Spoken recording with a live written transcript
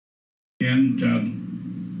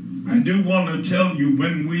And I do want to tell you,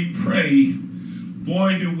 when we pray,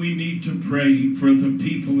 boy, do we need to pray for the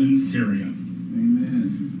people in Syria.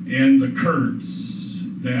 Amen. And the Kurds,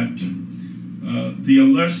 that the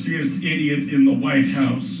illustrious idiot in the White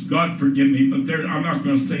House, God forgive me, but I'm not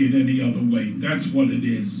going to say it any other way, that's what it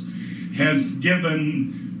is, has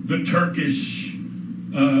given the Turkish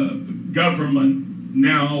government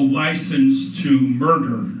now license to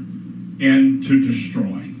murder and to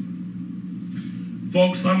destroy.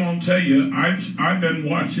 Folks, I'm going to tell you, I've been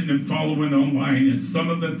watching and following online, and some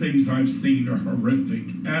of the things I've seen are horrific,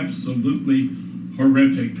 absolutely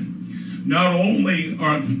horrific. Not only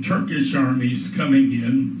are the Turkish armies coming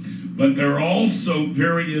in, but there are also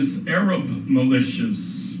various Arab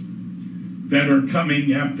militias that are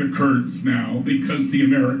coming after Kurds now because the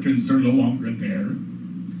Americans are no longer there.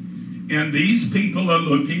 And these people are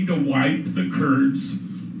looking to wipe the Kurds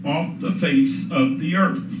off the face of the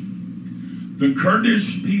earth. The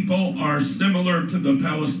Kurdish people are similar to the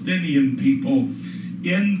Palestinian people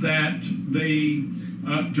in that they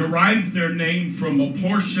derive their name from a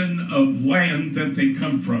portion of land that they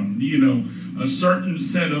come from. You know, a certain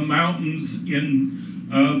set of mountains in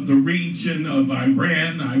the region of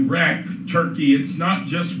Iran, Iraq, Turkey. It's not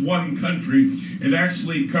just one country. It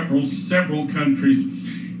actually covers several countries.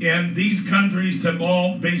 And these countries have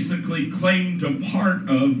all basically claimed a part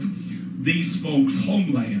of these folks'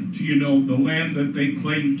 homeland, you know, the land that they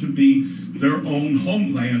claim to be their own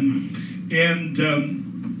homeland. And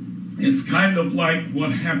it's kind of like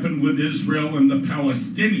what happened with Israel and the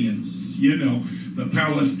Palestinians. You know, the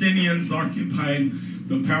Palestinians occupied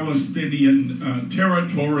the Palestinian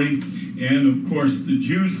territory, and of course the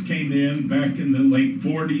Jews came in back in the late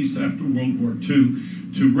 40s after World War II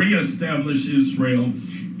to reestablish Israel.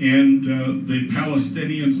 And the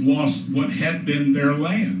Palestinians lost what had been their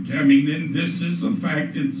land. I mean, and this is a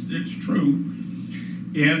fact, it's true.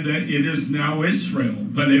 And it is now Israel,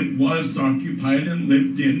 but it was occupied and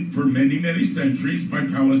lived in for many, many centuries by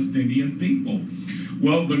Palestinian people.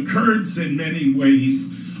 Well, the Kurds in many ways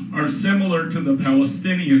are similar to the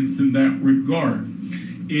Palestinians in that regard.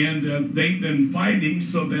 And they've been fighting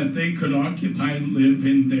so that they could occupy and live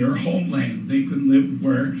in their homeland. They could live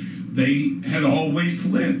where they had always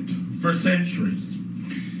lived for centuries.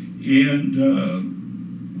 And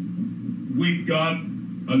we've got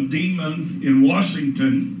a demon in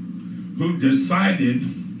Washington who decided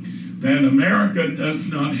that America does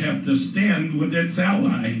not have to stand with its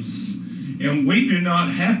allies. And we do not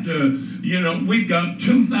have to, you know, we've got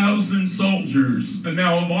 2,000 soldiers. And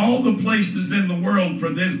now of all the places in the world for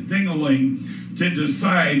this ding-a-ling to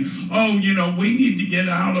decide, oh, you know, we need to get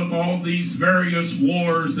out of all these various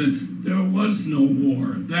wars. And there was no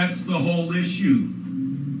war. That's the whole issue.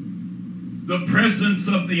 The presence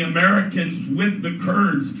of the Americans with the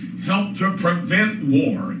Kurds helped to prevent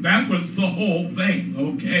war. That was the whole thing,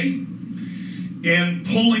 okay? And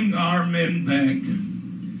pulling our men back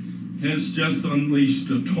has just unleashed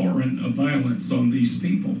a torrent of violence on these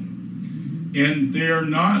people. And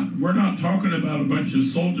we're not talking about a bunch of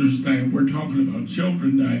soldiers dying. We're talking about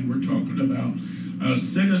children dying. We're talking about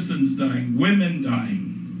citizens dying, women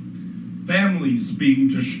dying, families being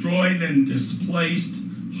destroyed and displaced.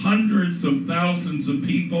 Hundreds of thousands of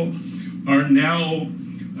people are now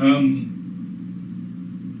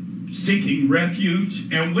seeking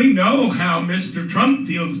refuge. And we know how Mr. Trump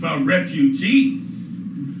feels about refugees.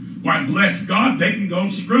 Why, bless God, they can go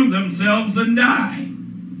screw themselves and die.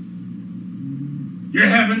 You're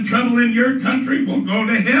having trouble in your country? Well, go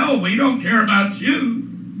to hell. We don't care about you.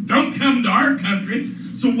 Don't come to our country.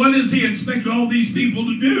 So what does he expect all these people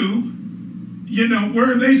to do? You know,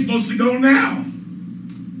 where are they supposed to go now?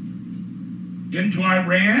 Into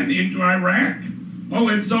Iran? Into Iraq? Oh,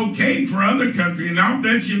 it's okay for other countries. And I'll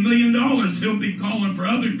bet you $1 million he'll be calling for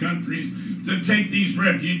other countries to take these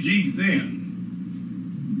refugees in.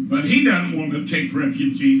 But he doesn't want to take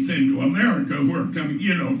refugees into America who are coming,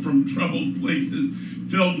 you know, from troubled places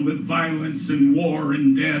filled with violence and war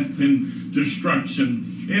and death and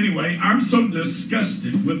destruction. Anyway, I'm so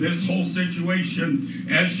disgusted with this whole situation,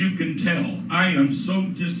 as you can tell. I am so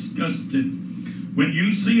disgusted. When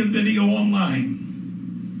you see a video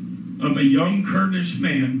online of a young Kurdish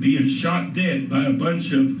man being shot dead by a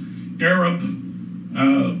bunch of Arab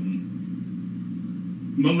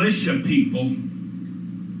militia people,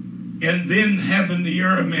 and then having the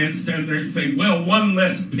Arab man stand there and say, well, one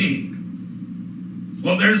less pig.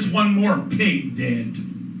 Well, there's one more pig dead.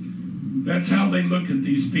 That's how they look at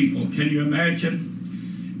these people. Can you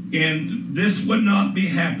imagine? And this would not be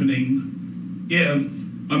happening if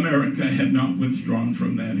America had not withdrawn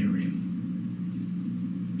from that area.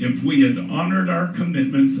 if we had honored our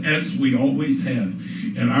commitments as we always have.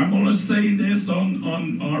 And I'm going to say this on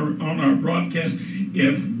our broadcast.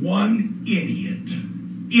 If one idiot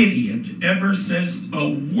ever says a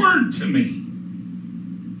word to me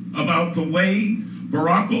about the way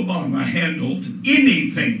Barack Obama handled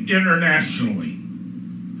anything internationally,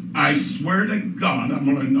 I swear to God, I'm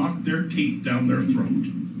going to knock their teeth down their throat.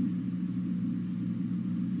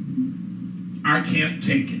 I can't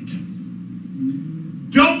take it.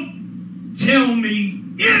 Don't tell me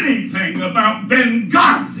anything about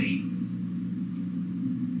Benghazi.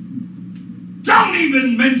 Don't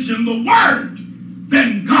even mention the word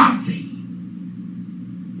Benghazi.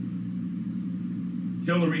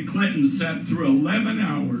 Hillary Clinton sat through 11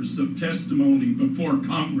 hours of testimony before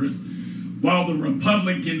Congress while the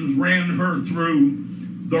Republicans ran her through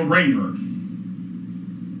the ringer.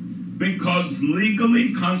 Because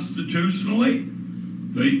legally, constitutionally,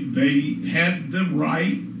 they had the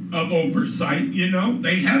right of oversight. You know,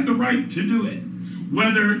 they had the right to do it.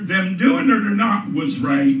 Whether them doing it or not was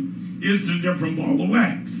right is a different ball of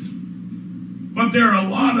wax. But there are a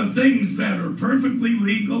lot of things that are perfectly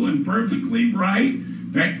legal and perfectly right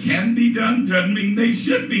that can be done. Doesn't mean they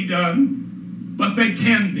should be done, but they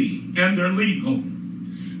can be, and they're legal.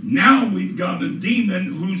 Now we've got a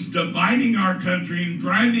demon who's dividing our country and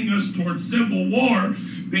driving us towards civil war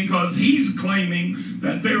because he's claiming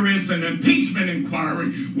that there is an impeachment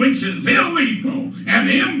inquiry which is illegal and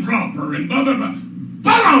improper and blah, blah, blah.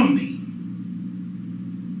 Baloney!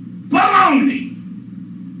 Baloney!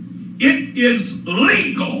 It is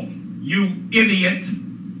legal, you idiot.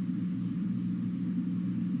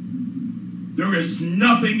 There is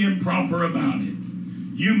nothing improper about it.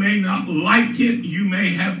 You may not like it. You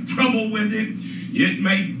may have trouble with it. It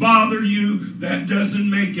may bother you. That doesn't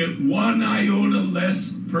make it one iota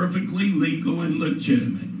less perfectly legal and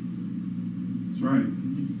legitimate. That's right.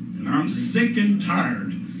 And I'm sick and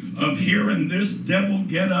tired of hearing this devil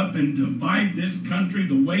get up and divide this country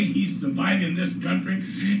the way he's dividing this country,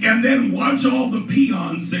 and then watch all the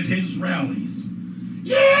peons at his rallies.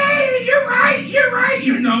 Yeah, you're right, you're right.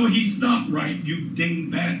 You know, he's not right, you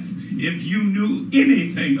dingbats. If you knew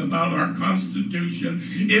anything about our Constitution,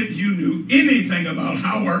 if you knew anything about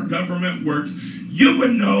how our government works, you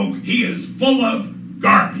would know he is full of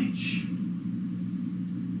garbage.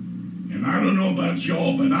 And I don't know about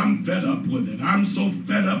y'all, but I'm fed up with it. I'm so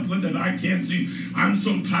fed up with it, I can't see. I'm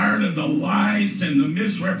so tired of the lies and the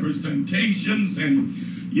misrepresentations and,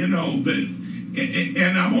 you know,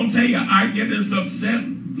 and I'm going to tell you, I get as upset.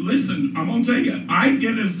 Listen, I'm going to tell you, I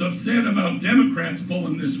get as upset about Democrats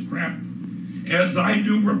pulling this crap as I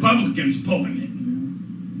do Republicans pulling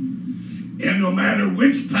it. And no matter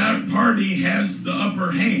which party has the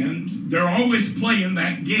upper hand, they're always playing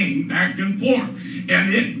that game back and forth.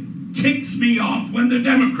 And it ticks me off when the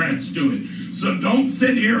Democrats do it. So don't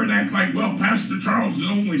sit here and act like, well, Pastor Charles is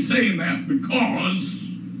only saying that because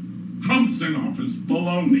Trump's in office.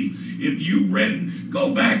 Baloney. If you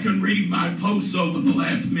go back and read my posts over the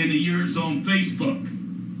last many years on Facebook.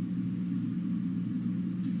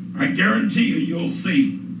 I guarantee you'll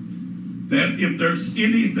see that if there's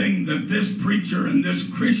anything that this preacher and this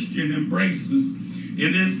Christian embraces,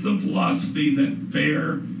 it is the philosophy that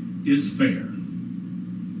fair is fair.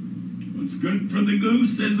 What's good for the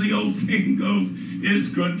goose, as the old saying goes, is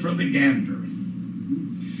good for the gander.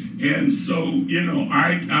 And so, you know,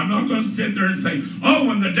 I'm not going to sit there and say, oh,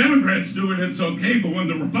 when the Democrats do it, it's okay, but when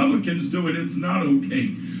the Republicans do it, it's not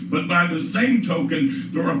okay. But by the same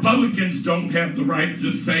token, the Republicans don't have the right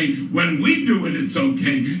to say, when we do it, it's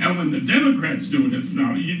okay, and when the Democrats do it, it's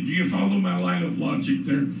not. Do you follow my line of logic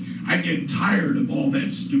there? I get tired of all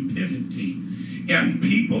that stupidity. And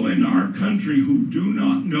people in our country who do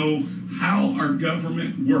not know how our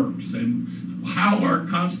government works and how our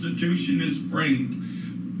Constitution is framed,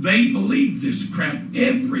 they believe this crap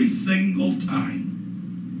every single time.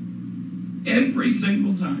 Every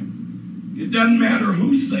single time. It doesn't matter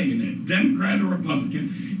who's saying it, Democrat or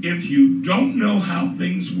Republican. If you don't know how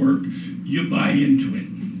things work, you buy into it.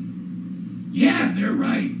 Yeah, they're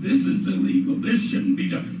right. This is illegal. This shouldn't be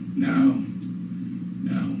done. No.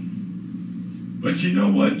 But you know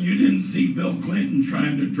what? You didn't see Bill Clinton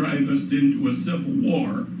trying to drive us into a civil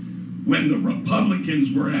war when the Republicans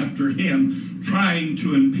were after him, trying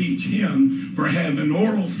to impeach him for having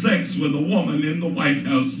oral sex with a woman in the White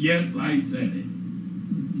House. Yes, I said it.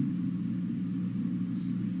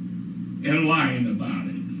 And lying about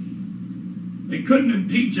it. They couldn't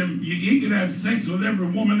impeach him. He could have sex with every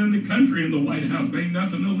woman in the country in the White House. Ain't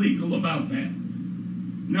nothing illegal about that.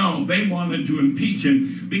 No, they wanted to impeach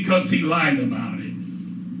him because he lied about it.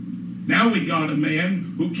 Now we got a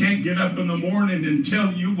man who can't get up in the morning and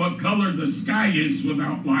tell you what color the sky is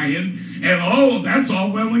without lying. And oh, that's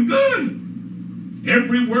all well and good.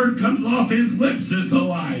 Every word comes off his lips is a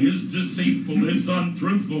lie, is deceitful, is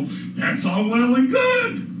untruthful. That's all well and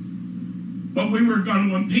good. But we were going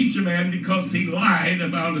to impeach a man because he lied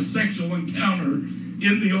about a sexual encounter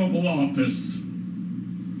in the Oval Office.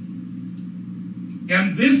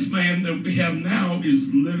 And this man that we have now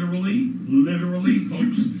is literally,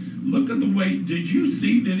 folks, look at the way, did you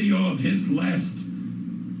see video of his last,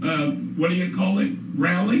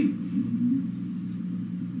 rally?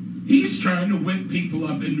 He's trying to whip people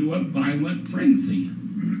up into a violent frenzy.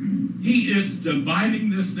 He is dividing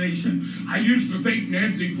this nation. I used to think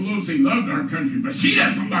Nancy Pelosi loved our country, but she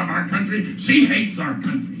doesn't love our country. She hates our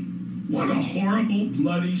country. What a horrible,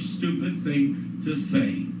 bloody, stupid thing to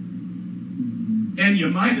say. And you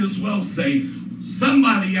might as well say,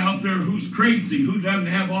 somebody out there who's crazy, who doesn't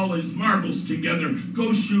have all his marbles together,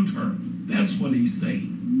 go shoot her. That's what he's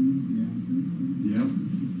saying. Yep.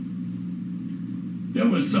 There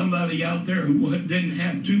was somebody out there who didn't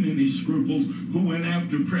have too many scruples, who went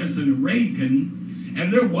after President Reagan,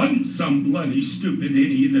 and there wasn't some bloody, stupid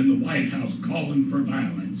idiot in the White House calling for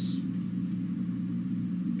violence.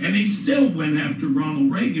 And he still went after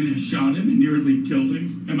Ronald Reagan and shot him and nearly killed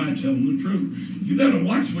him. Am I telling the truth? You better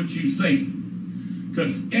watch what you say,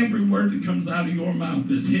 because every word that comes out of your mouth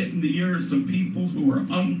is hitting the ears of people who are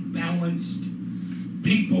unbalanced,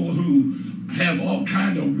 people who have all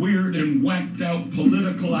kind of weird and whacked out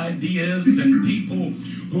political ideas, and people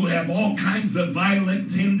who have all kinds of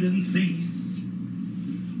violent tendencies.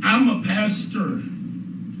 I'm a pastor.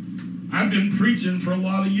 I've been preaching for a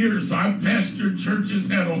lot of years. I've pastored churches,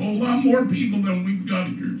 had a whole lot more people than we've got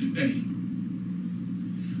here today.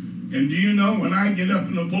 And do you know, when I get up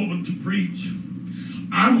in the pulpit to preach,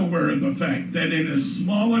 I'm aware of the fact that in as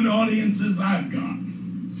small an audience as I've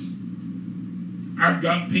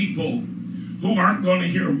got people who aren't going to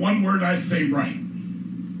hear one word I say right.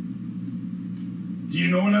 Do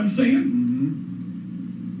you know what I'm saying?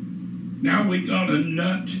 Mm-hmm. Now we got a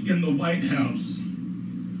nut in the White House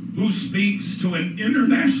who speaks to an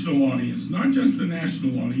international audience, not just a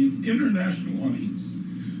national audience, international audience.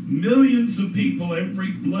 Millions of people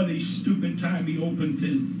every bloody, stupid time he opens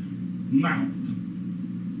his mouth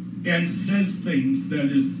and says things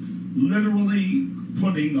that is literally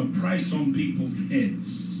putting a price on people's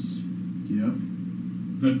heads. Yep.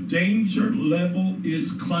 The danger level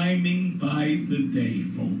is climbing by the day,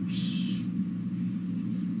 folks.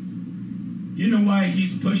 You know why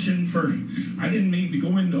he's pushing for, I didn't mean to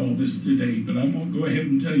go into all this today, but I'm going to go ahead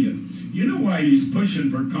and tell you. You know why he's pushing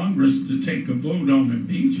for Congress to take a vote on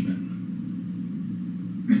impeachment?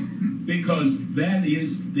 Because that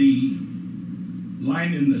is the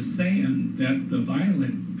line in the sand that the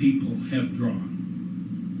violent people have drawn.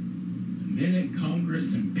 The minute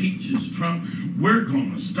Congress impeaches Trump, we're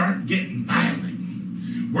going to start getting violent.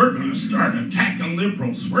 We're going to start attacking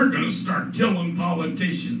liberals. We're going to start killing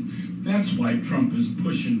politicians. That's why Trump is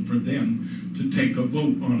pushing for them to take a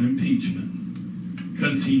vote on impeachment.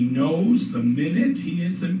 Because he knows the minute he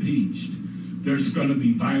is impeached, there's going to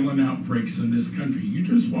be violent outbreaks in this country. You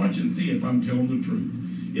just watch and see if I'm telling the truth.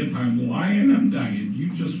 If I'm lying, I'm dying. You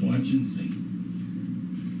just watch and see.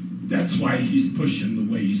 That's why he's pushing the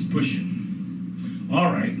way he's pushing.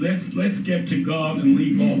 All right, let's get to God and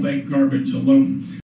leave all that garbage alone.